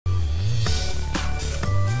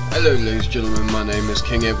Hello ladies and gentlemen, my name is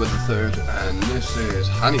King Edward III and this is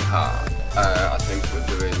HuniePop. I think we're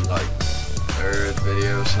doing like third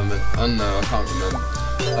video or something. Oh no, I can't remember.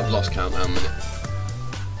 I've lost count how many.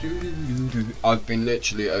 I've been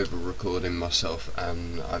literally over recording myself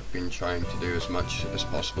and I've been trying to do as much as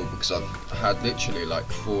possible because I've had literally like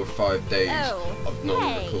 4 or 5 days of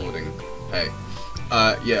non-recording.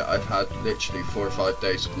 Yeah, I've had literally 4 or 5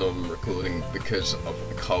 days of non-recording because of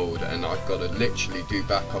the cold, and I've got to literally do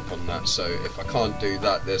backup on that. So if I can't do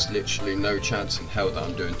that, there's literally no chance in hell that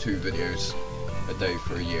I'm doing 2 videos a day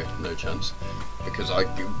for a year. No chance, because I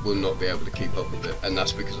will not be able to keep up with it, and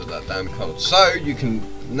that's because of that damn cold. So you can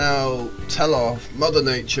now tell off Mother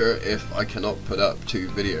Nature if I cannot put up 2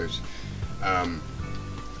 videos.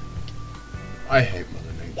 I hate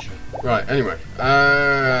Mother Nature. Right, anyway,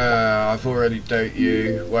 I've already dated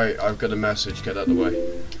you. Wait, I've got a message, get out of the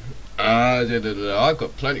way. I've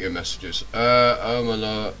got plenty of messages. Oh my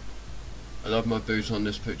lord, I love my boots on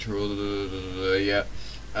this picture, yeah.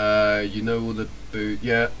 You know all the boot,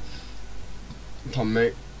 yeah. Tom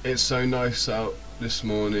mate, it's so nice out this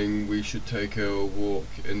morning, we should take a walk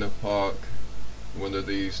in the park one of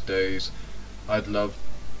these days. I'd love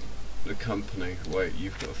the company. Wait,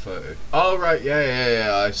 you've got a photo. Oh right,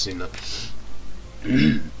 yeah, I've seen that.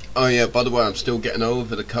 Oh yeah, by the way, I'm still getting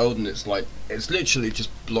over the cold, and it's literally just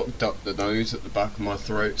blocked up the nose at the back of my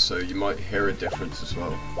throat, so you might hear a difference as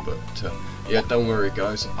well. But yeah, don't worry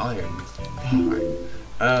guys, I am fine.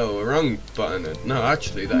 Oh, wrong button. No,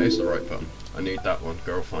 actually that is the right button. I need that one,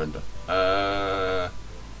 Girl Finder.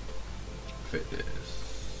 Fitness.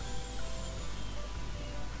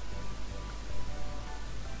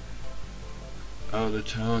 Oh, the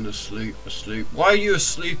town asleep. Why are you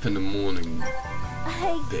asleep in the morning,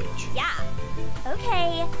 bitch? Yeah.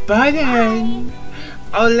 Okay. Bye then. Bye.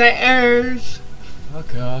 Oh, letters.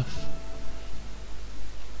 Fuck off.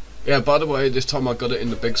 Yeah, by the way, this time I got it in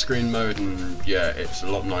the big screen mode, and yeah, it's a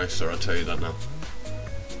lot nicer, I'll tell you that now.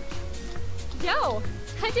 Yo,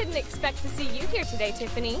 I didn't expect to see you here today,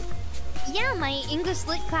 Tiffany. Yeah, my English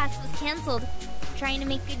Lit class was cancelled. Trying to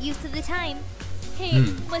make good use of the time. Hey,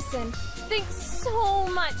 listen, thanks so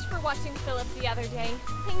much for watching Philip the other day.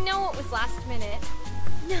 I know it was last minute.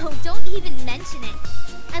 No, don't even mention it.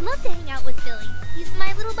 I love to hang out with Billy. He's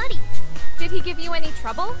my little buddy. Did he give you any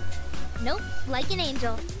trouble? Nope, like an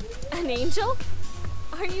angel. An angel?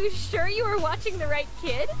 Are you sure you were watching the right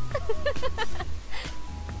kid?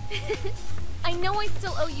 I know I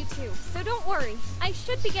still owe you 2, so don't worry. I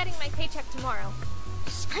should be getting my paycheck tomorrow.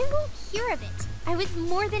 I won't hear of it. I was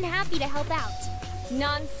more than happy to help out.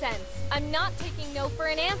 Nonsense. I'm not taking no for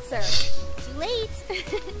an answer. Too late.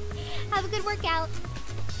 Have a good workout.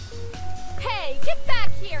 Hey, get back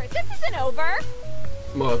here. This isn't over.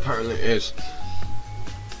 Well, apparently it is.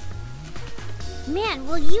 Man,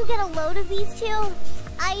 will you get a load of these 2?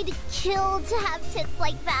 I'd kill to have tits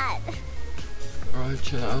like that. Alright,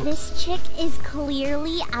 chill out. This chick is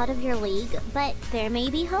clearly out of your league, but there may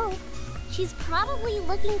be hope. She's probably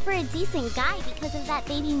looking for a decent guy because of that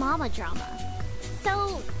baby mama drama.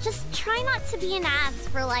 So, just try not to be an ass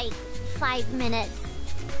for like 5 minutes.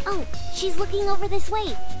 Oh, she's looking over this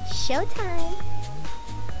way. Showtime.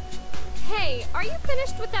 Hey, are you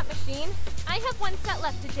finished with that machine? I have 1 set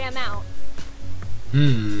left to jam out.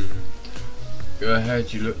 Go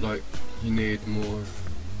ahead, you look like you need more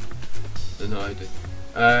than I did.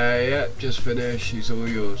 Yeah, just finished, she's all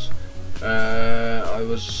yours. I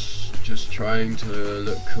was just trying to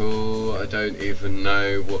look cool. I don't even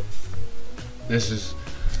know what this is.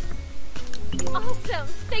 Awesome,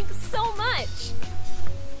 thanks so much.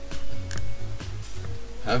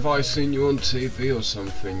 Have I seen you on TV or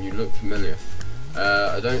something? You look familiar.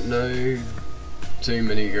 I don't know too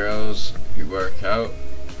many girls who work out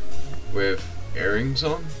with earrings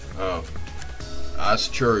on. Oh, that's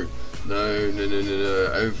true. No.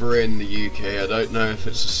 Over in the UK, I don't know if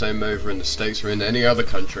it's the same over in the States or in any other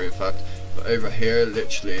country, in fact. But over here,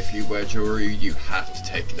 literally, if you wear jewelry, you have to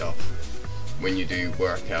take it off when you do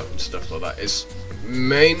workout and stuff like that. It's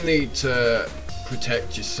mainly to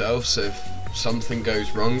protect yourself, so if something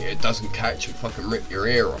goes wrong, it doesn't catch and fucking rip your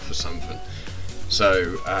ear off or something.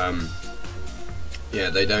 So, yeah,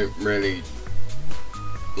 they don't really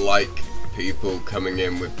like people coming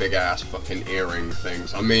in with big ass fucking earring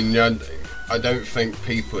things. I mean, I don't think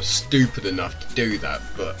people are stupid enough to do that,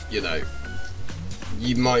 but you know,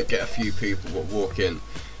 you might get a few people that walk in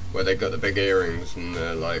where they got the big earrings and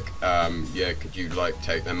they're like, yeah, could you like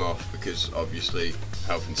take them off, because obviously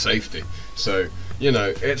health and safety. So, you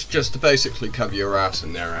know, it's just to basically cover your ass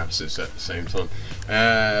and their asses at the same time.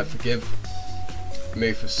 Forgive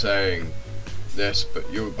me for saying this, but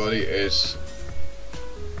your body is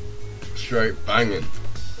straight banging.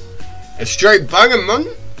 It's straight banging, man.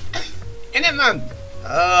 Innit, man?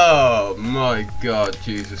 Oh my God,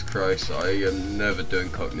 Jesus Christ! I am never doing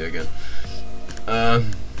Cockney again.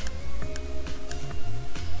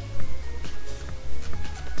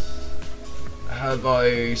 Have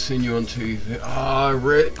I seen you on TV? Ah,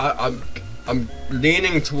 really? I'm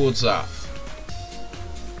leaning towards that.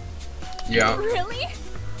 Yeah. Really?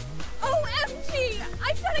 OMG!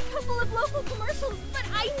 I've done a couple of local commercials, but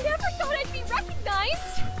I never thought I'd be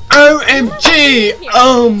recognized. OMG!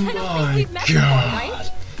 Oh my We've met before, right?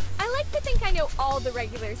 God! I like to think I know all the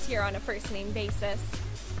regulars here on a first name basis.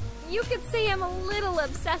 You could say I'm a little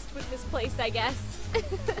obsessed with this place, I guess.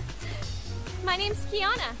 My name's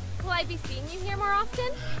Kiana. Will I be seeing you here more often?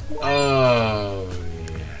 Oh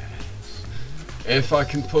yes. If I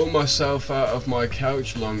can pull myself out of my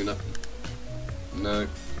couch long enough. No.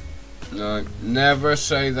 No. Never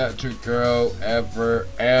say that to a girl, ever,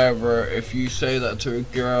 ever. If you say that to a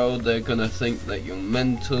girl, they're gonna think that you're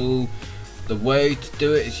mental. The way to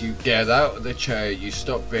do it is you get out of the chair, you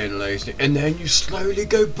stop being lazy, and then you slowly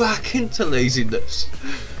go back into laziness.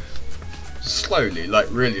 Slowly, like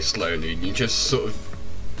really slowly, and you just sort of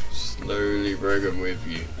slowly bring them with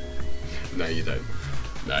you. No, you don't.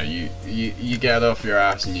 No, you get off your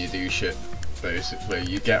ass and you do shit, basically.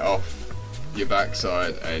 You get off your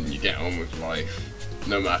backside and you get on with life,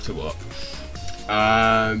 no matter what.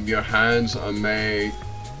 Your hands are made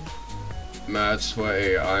mad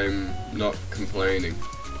sweaty. I'm not complaining.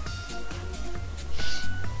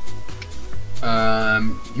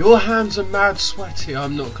 Your hands are mad sweaty.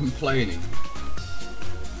 I'm not complaining.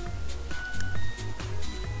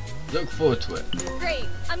 Look forward to it. Great,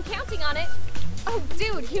 I'm counting on it. Oh,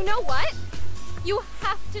 dude, you know what? You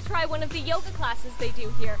have to try one of the yoga classes they do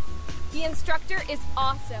here. The instructor is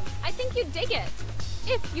awesome. I think you'd dig it.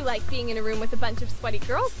 If you like being in a room with a bunch of sweaty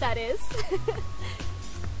girls, that is.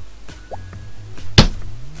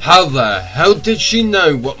 How the hell did she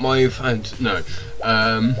know what my fantasy? No,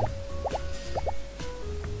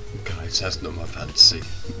 guys, that's not my fantasy.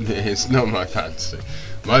 It's not my fantasy.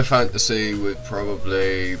 My fantasy would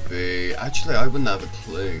probably be... Actually, I wouldn't have a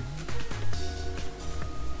clue.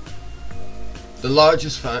 The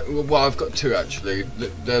largest well, I've got two actually.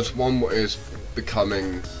 There's one what is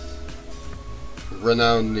becoming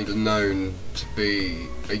renownedly known to be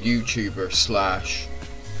a YouTuber slash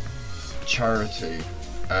charity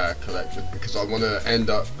collective, because I want to end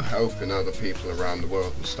up helping other people around the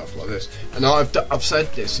world and stuff like this. And I've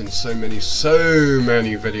said this in so many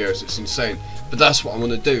videos, it's insane. But that's what I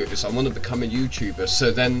want to do, is I want to become a YouTuber, so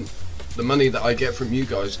then the money that I get from you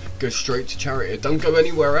guys goes straight to charity. It don't go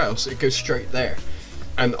anywhere else, it goes straight there.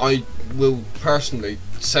 And I will personally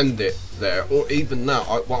send it there, or even now,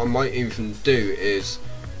 what I might even do is,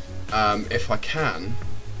 if I can,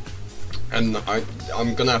 and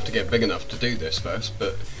I'm gonna have to get big enough to do this first,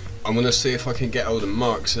 but I'm gonna see if I can get hold of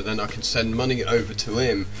Mark, so then I can send money over to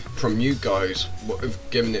him from you guys what have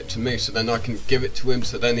given it to me, so then I can give it to him,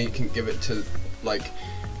 so then he can give it to like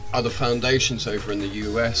other foundations over in the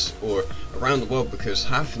US or around the world, because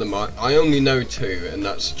half of them I only know two, and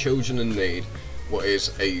that's Children in Need, what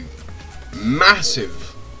is a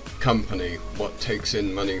massive company what takes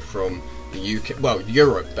in money from the UK, well,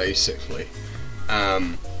 Europe basically,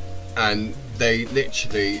 and they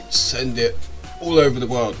literally send it all over the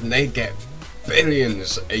world, and they get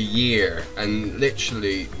billions a year, and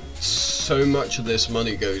literally so much of this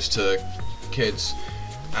money goes to kids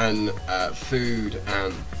and food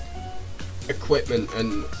and equipment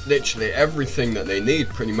and literally everything that they need,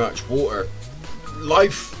 pretty much. Water,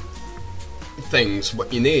 life things,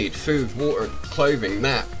 what you need, food, water, clothing,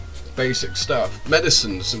 that basic stuff,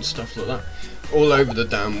 medicines and stuff like that, all over the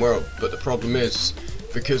damn world. But the problem is,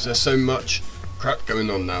 because there's so much crap going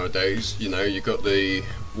on nowadays, you know, you got the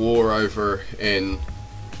war over in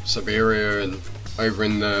Siberia and over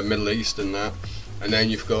in the Middle East and that, and then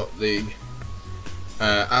you've got the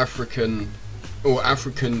Africans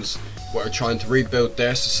what are trying to rebuild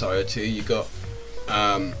their society. You got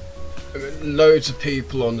loads of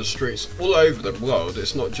people on the streets all over the world.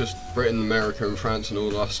 It's not just Britain, America and France and all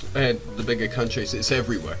the bigger countries, it's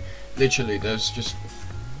everywhere. Literally, there's just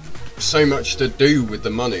so much to do with the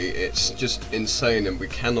money, it's just insane, and we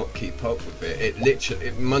cannot keep up with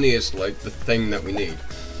it. Money is like the thing that we need.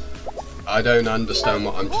 I don't understand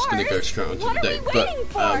what, I'm just going to go straight on to the date,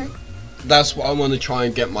 but that's what I want to try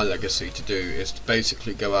and get my legacy to do, is to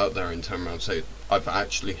basically go out there and turn around and say I've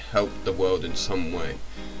actually helped the world in some way.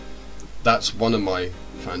 That's one of my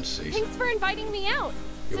fantasies. Thanks for inviting me out.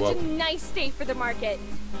 You're Such welcome. a nice day for the market.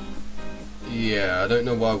 Yeah, I don't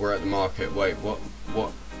know why we're at the market. Wait, what?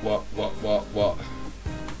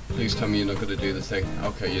 Please Please tell me you're not going to do the thing.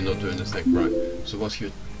 Okay, you're not doing the thing. Right. So what's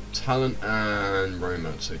your talent and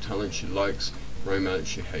romance? So talent she likes, romance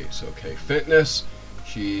she hates. Okay, fitness.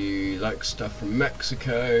 She likes stuff from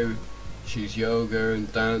Mexico. She's yoga and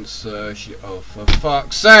dancer. Oh, for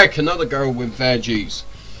fuck's sake, another girl with veggies.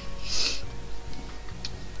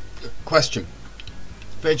 Question.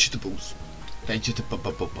 Vegetables.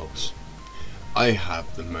 Vegetables. I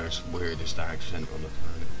have the most weirdest accent on the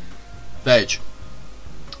planet. Veg.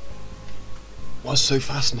 What's so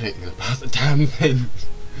fascinating about the damn thing?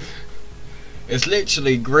 It's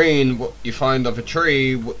literally green, what you find off a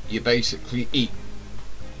tree, what you basically eat.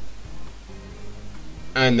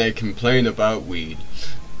 And they complain about weed.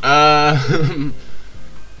 Whatever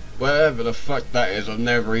the fuck that is, I've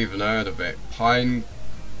never even heard of it. Pine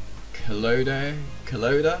Colada?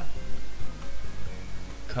 Colada?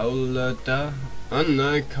 Colada? I don't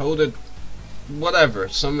know, Colada. Whatever,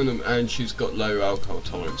 some of them, and she's got low alcohol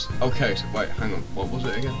tolerance. Okay, so wait, hang on, what was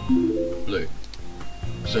it again? Blue.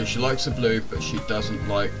 So she likes the blue, but she doesn't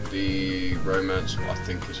like the romance. I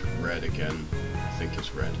think it's red again. I think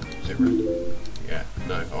it's red. Is it red? Yeah,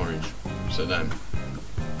 no, orange. So then,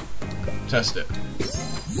 test it.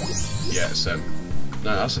 Yeah, it's no,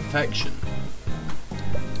 that's affection.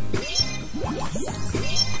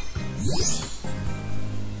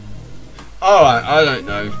 Alright, I don't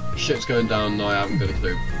know. Shit's going down and I haven't got a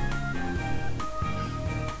clue.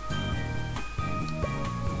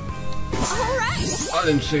 Alright! I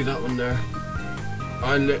didn't see that one there.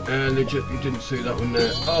 I legitimately didn't see that one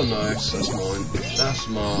there. Oh nice, that's mine. That's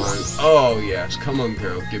mine. Oh yes, come on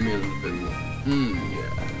girl, give me a little bit more. Yeah.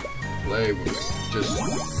 Play with me. Just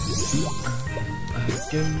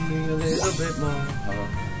give me a little bit more.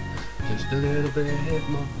 Just a little bit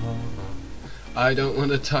more. I don't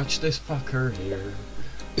want to touch this fucker here.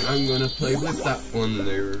 I'm gonna play with that one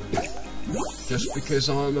there. Just because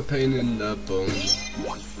I'm a pain in the bum.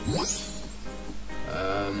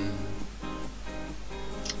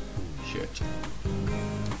 Shit.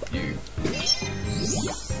 You.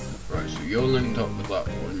 Right, so you're linked up with that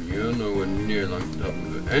one. You're nowhere near linked up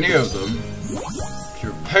with any of them.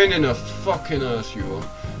 You're a pain in the fucking ass, you are.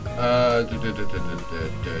 Wait,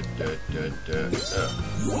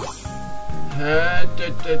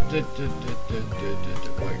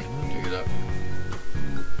 can I do that?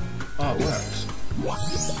 Oh, it works.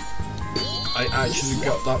 I actually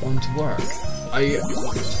got that one to work. I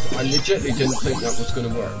legitimately didn't think that was going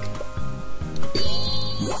to work.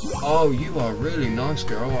 Oh, you are really nice,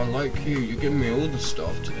 girl. I like you. You're giving me all the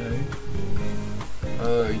stuff today.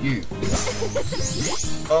 You.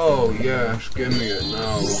 Oh, yes, give me it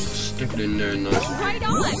now. Stick it in there nice. Right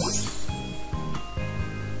on!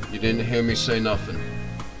 You didn't hear me say nothing.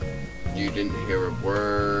 You didn't hear a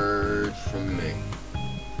word from me.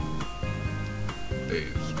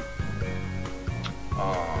 Boobs.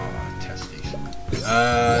 Ah, testes.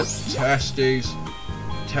 Testes.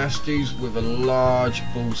 Testes with a large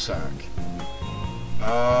ball sack.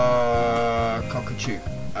 Cockatoo.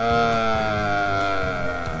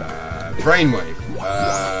 Brainwave.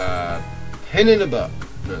 Pin in the butt.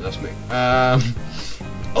 No, that's me.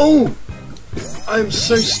 Oh! I'm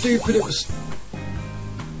so stupid,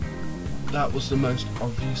 that was the most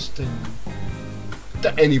obvious thing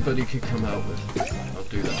that anybody could come out with. I'll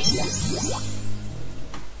do that.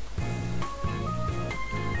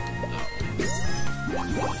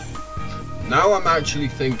 Now I'm actually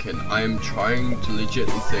thinking, I am trying to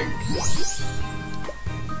legitimately think.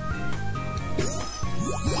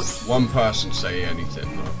 One person say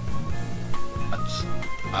anything, no.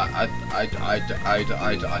 I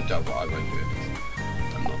don't, I won't do it.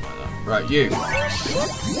 Right, you.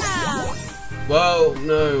 Well,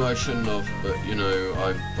 no, I shouldn't have, but, you know,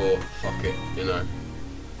 I thought, fuck it, you know.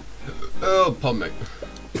 Oh, pardon me.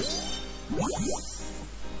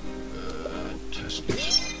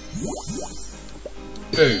 Testes.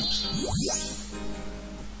 Boobs.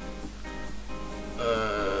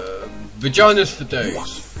 Vaginas for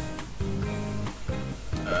days.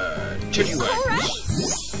 Titty wax.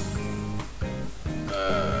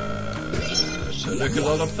 So look a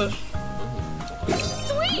lot of this.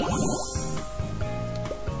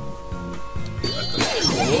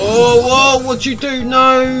 Whoa, whoa, what'd you do?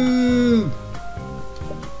 No!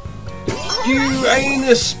 You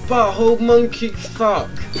anus butthole monkey fuck!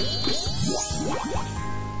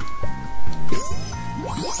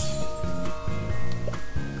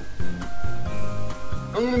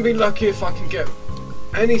 I'm gonna be lucky if I can get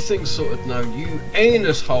anything sorted now, you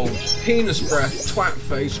anus hole, penis breath, twat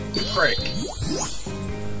face, prick.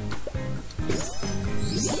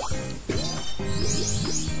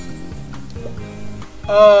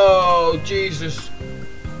 Oh, Jesus.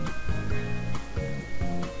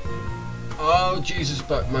 Oh, Jesus,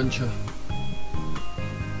 butt muncher.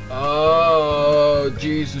 Oh,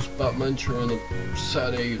 Jesus, butt muncher on a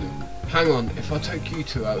Saturday evening. Hang on, if I take you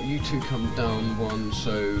two out, you two come down one,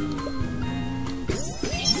 so...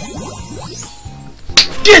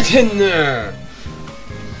 Get in there!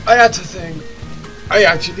 I had to think. I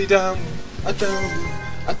actually down. I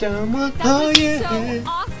down, what? That was yeah. so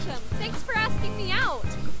awesome. Thanks for asking me out.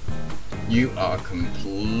 You are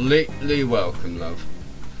completely welcome, love.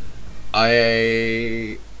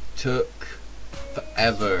 I took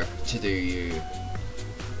forever to do you,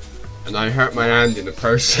 and I hurt my hand in the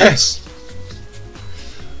process.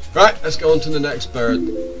 Right, let's go on to the next bird.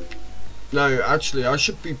 No, actually, I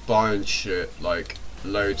should be buying shit, like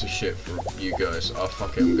loads of shit for you guys. Oh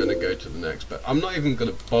fuck it, I'm gonna go to the next bird. I'm not even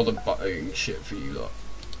gonna bother buying shit for you lot.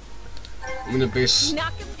 I'm gonna be a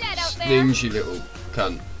Knock him dead out there. stingy little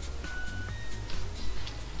cunt.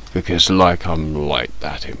 Because like I'm like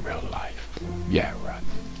that in real life. Yeah, right.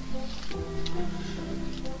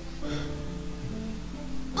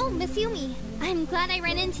 Oh, Miss Yumi, I'm glad I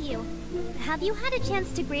ran into you. Have you had a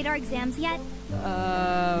chance to grade our exams yet?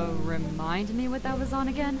 Remind me what that was on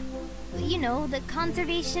again? You know, the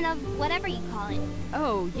conservation of whatever you call it.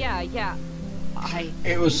 Oh, yeah.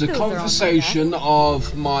 It was the Those are on my conversation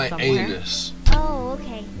of my Somewhere. anus. Oh,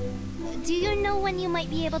 okay. Do you know when you might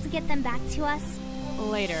be able to get them back to us?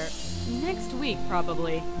 Later. Next week,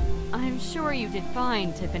 probably. I'm sure you did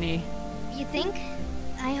fine, Tiffany. You think?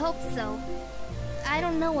 I hope so. I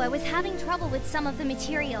don't know, I was having trouble with some of the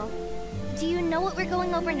material. Do you know what we're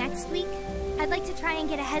going over next week? I'd like to try and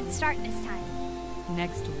get a head start this time.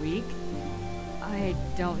 Next week? I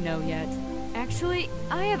don't know yet. Actually,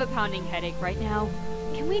 I have a pounding headache right now.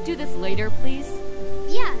 Can we do this later, please?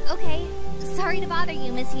 Yeah, okay. Sorry to bother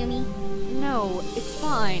you, Miss Yumi. No, it's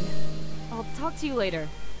fine. I'll talk to you later.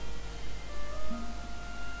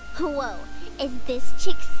 Whoa, is this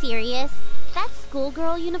chick serious? That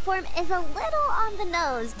schoolgirl uniform is a little on the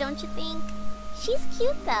nose, don't you think? She's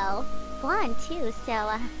cute though. Blonde too,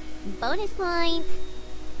 so, bonus points.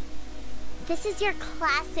 This is your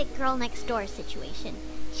classic girl next door situation.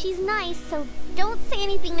 She's nice, so don't say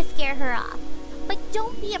anything to scare her off. But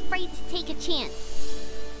don't be afraid to take a chance.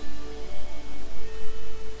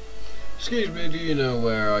 Excuse me, do you know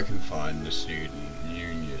where I can find the student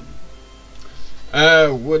union?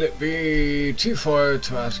 Would it be too far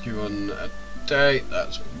to ask you on a date?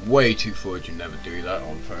 That's way too forward, you never do that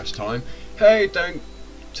on first time. Hey, don't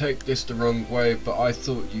take this the wrong way, but I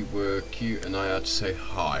thought you were cute and I had to say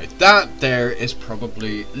hi. That there is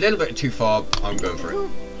probably a little bit too far. I'm going for it. Who,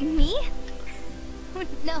 me?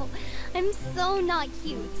 No, I'm so not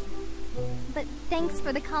cute. But thanks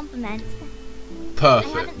for the compliment. I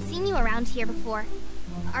Perfect. haven't seen you around here before.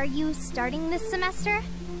 Are you starting this semester?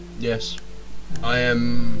 Yes. I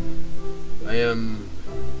am...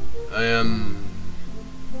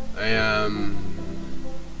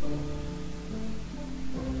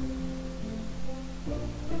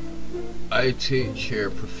 I teach here,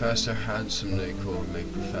 Professor Handsome, they call me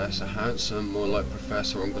Professor Handsome, more like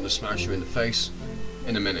Professor I'm gonna smash you in the face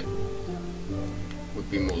in a minute. Would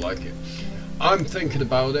be more like it. I'm thinking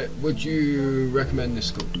about it, would you recommend this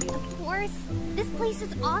school? Of course. This place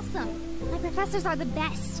is awesome. My professors are the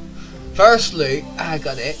best. Firstly, I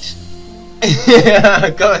got it.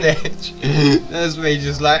 I got an itch. That's me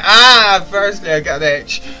just like, firstly I got an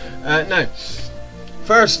itch. No.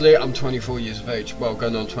 Firstly, I'm 24 years of age. Well,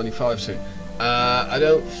 going on 25 soon. I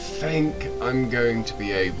don't think I'm going to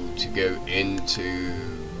be able to go into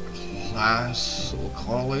class or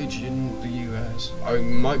college in the US. I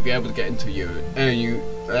might be able to get into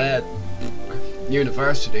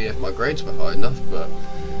university if my grades were high enough, but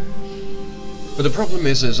the problem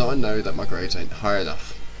is I know that my grades ain't high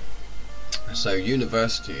enough. So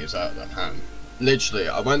university is out of the hand. Literally,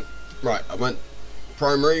 I went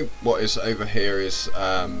primary. What is over here is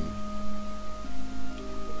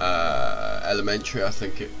elementary, I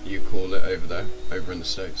think you call it over there, over in the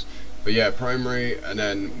States. But yeah, primary, and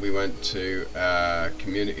then we went to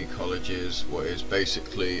community colleges, what is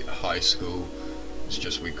basically a high school. It's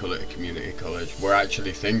just we call it a community college. We're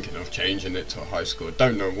actually thinking of changing it to a high school.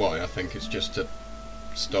 Don't know why. I think it's just to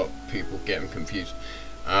stop people getting confused.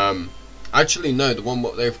 Actually, no, the one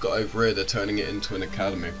what they've got over here, they're turning it into an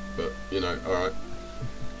academy. But you know, all right,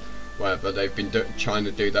 whatever. They've been trying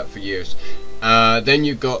to do that for years. Then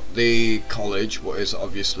you got the college, what is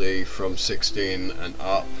obviously from 16 and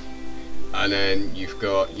up, and then you've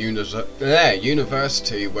got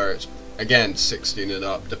university, where it's again 16 and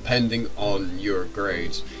up, depending on your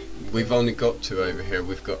grades. We've only got two over here.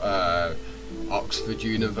 We've got Oxford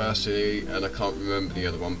University, and I can't remember the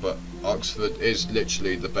other one, but Oxford is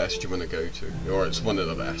literally the best you want to go to, or it's one of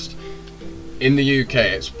the best. In the UK,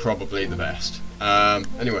 it's probably the best.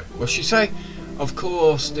 Anyway, what's she say? Of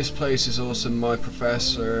course, this place is awesome. My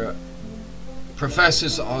professors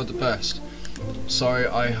are the best. Sorry,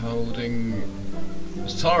 I'm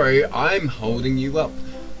holding you up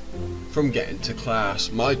from getting to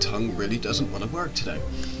class. My tongue really doesn't want to work today.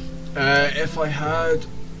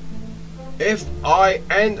 If I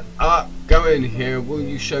end up going here, will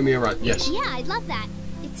you show me around? Yes. Yeah, I'd love that.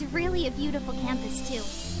 It's really a beautiful campus, too.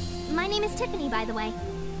 My name is Tiffany, by the way.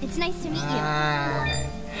 It's nice to meet you.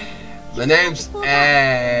 My name's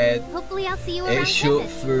Ed. Hopefully I'll see you around It's short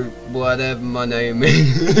campus. for whatever my name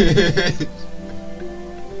is.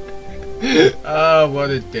 Oh, what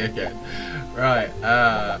a dickhead. Right,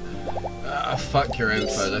 fuck your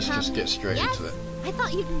info, let's just get straight into it. I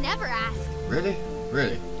thought you'd never ask. Really?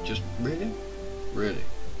 Really? Just really? Really?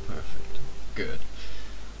 Perfect. Good.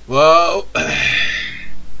 Well,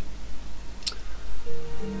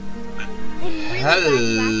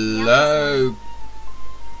 hello,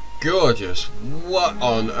 gorgeous. What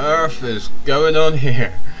on earth is going on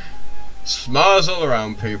here? Smiles all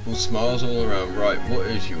around, people. Smiles all around. Right, what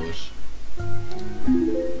is yours?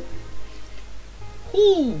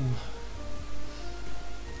 Ooh.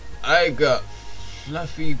 I got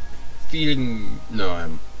fluffy feeling. No,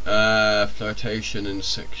 I'm flirtation and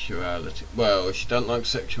sexuality. Well, she don't like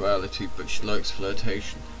sexuality, but she likes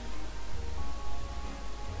flirtation.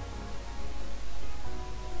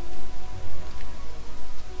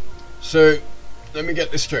 So, let me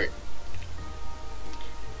get this straight.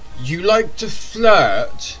 You like to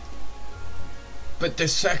flirt, but the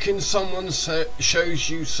second someone shows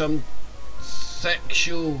you some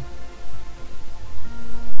sexual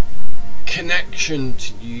connection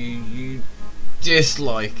to you, you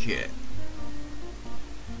dislike it.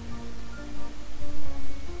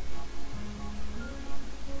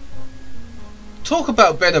 Talk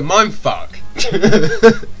about being a mindfuck.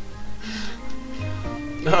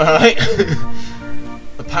 Alright.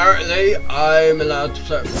 Apparently, I'm allowed to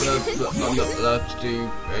flirt with her, but I'm not allowed to do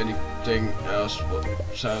anything else. What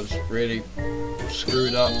sounds really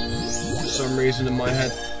screwed up for some reason in my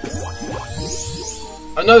head.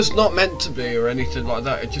 I know it's not meant to be or anything like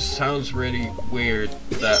that. It just sounds really weird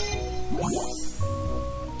that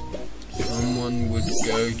someone would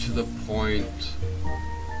go to the point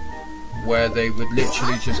where they would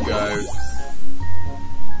literally just go,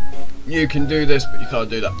 you can do this, but you can't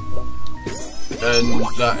do that. And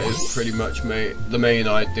that is pretty much the main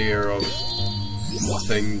idea of the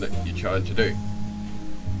thing that you're trying to do.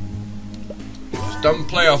 Just don't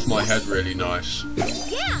play off my head really nice.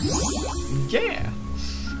 Yeah. Yeah.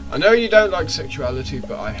 I know you don't like sexuality,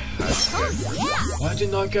 but I had to go for it. Why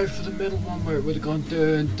didn't I go for the middle one where it would have gone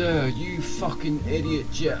duh and duh? You fucking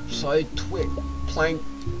idiot, Jep, side, twit, plank,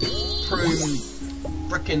 prune,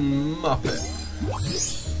 frickin' muppet.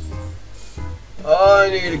 I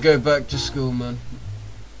need to go back to school, man.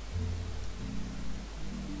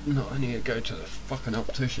 No, I need to go to the fucking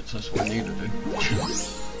opticians, that's what I need to do.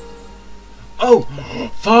 Oh!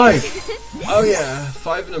 5! Oh yeah,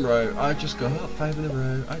 5 in a row. I just got 5 in a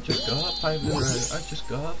row. I just got 5 in a row. I just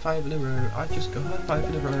got 5 in a row. I just got 5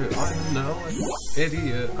 in a row. I am now an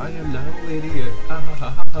idiot. I am now an idiot. Ha ha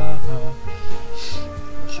ha ha ha.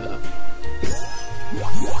 Shut up.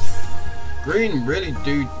 Green really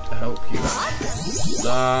do help you.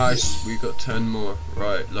 Nice, we got 10 more.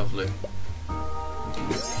 Right, lovely.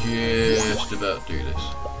 Just about do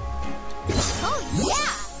this. Oh,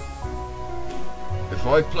 yeah. If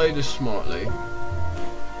I play this smartly,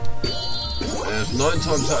 there's 9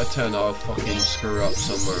 times out of 10 I'll fucking screw up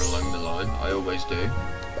somewhere along the line. I always do.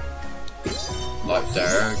 Like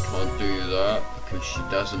there, can't do that because she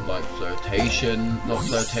doesn't like flirtation. Not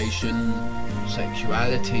flirtation,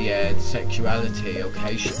 sexuality, Ed. Sexuality,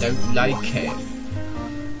 okay? She don't like it.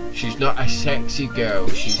 She's not a sexy girl.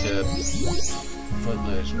 She's a... God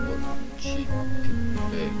knows what she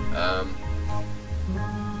could be.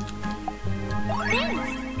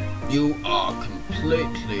 You are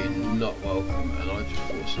completely not welcome, and I just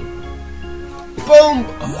thought something. Boom!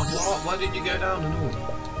 Oh, what? Why did you go down and all?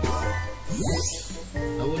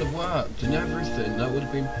 That would have worked and everything. That would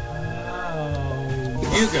have been. Oh,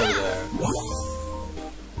 you go there.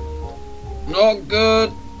 Not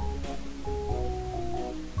good.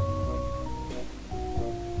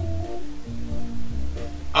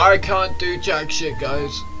 I can't do jack shit,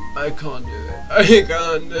 guys. I can't do it. I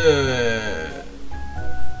can't do it.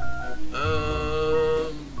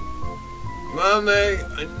 Mommy,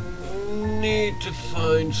 I need to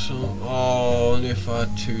find some. Oh, only if I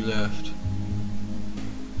had 2 left.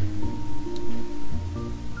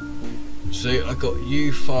 See, I got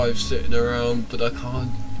you 5 sitting around, but I can't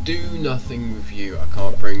do nothing with you. I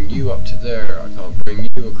can't bring you up to there. I can't bring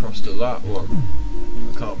you across to that one.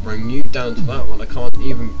 I can't bring you down to that one. I can't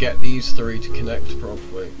even get these 3 to connect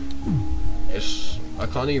properly. I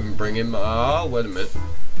can't even bring him. Ah, wait a minute.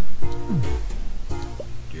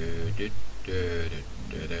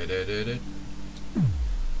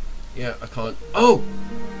 Yeah, I can't. Oh!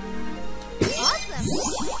 Awesome.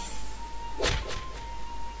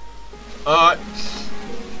 Alright.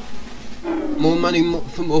 More money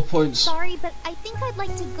for more points. Sorry, but I think I'd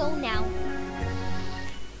like to go now.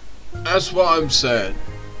 That's what I'm saying.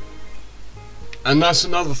 And that's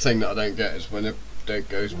another thing that I don't get is when a date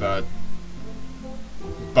goes bad,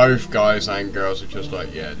 both guys and girls are just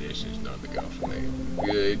like, yeah, this is not the girl for me.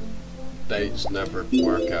 Really, dates never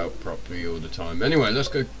work out properly all the time. Anyway, let's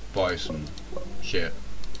go buy some shit.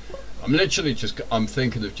 I'm literally I'm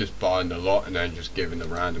thinking of just buying a lot and then just giving a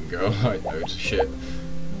random girl like loads of shit.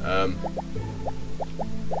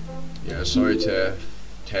 Yeah, sorry Tiff.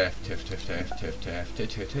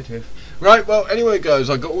 Right, well, anyway guys,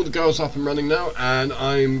 I got all the girls up and running now, and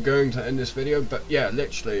I'm going to end this video, but yeah,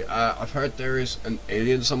 literally, I've heard there is an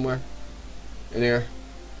alien somewhere in here,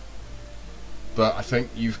 but I think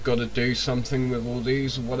you've got to do something with all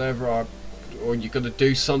these, or whatever, or you got to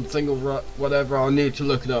do something, or whatever, I'll need to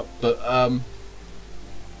look it up, but,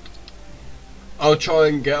 I'll try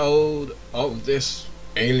and get hold of this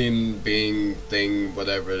alien being thing,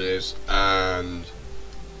 whatever it is, and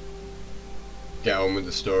get on with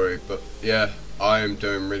the story. But yeah, I am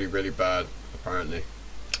doing really bad apparently.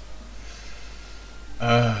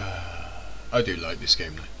 I do like this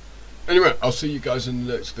game though. Anyway, I'll see you guys in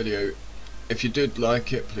the next video. If you did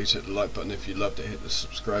like it, please hit the like button. If you loved it, hit the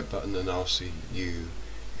subscribe button, and I'll see you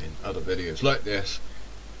in other videos like this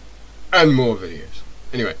and more videos.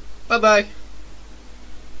 Anyway, bye bye.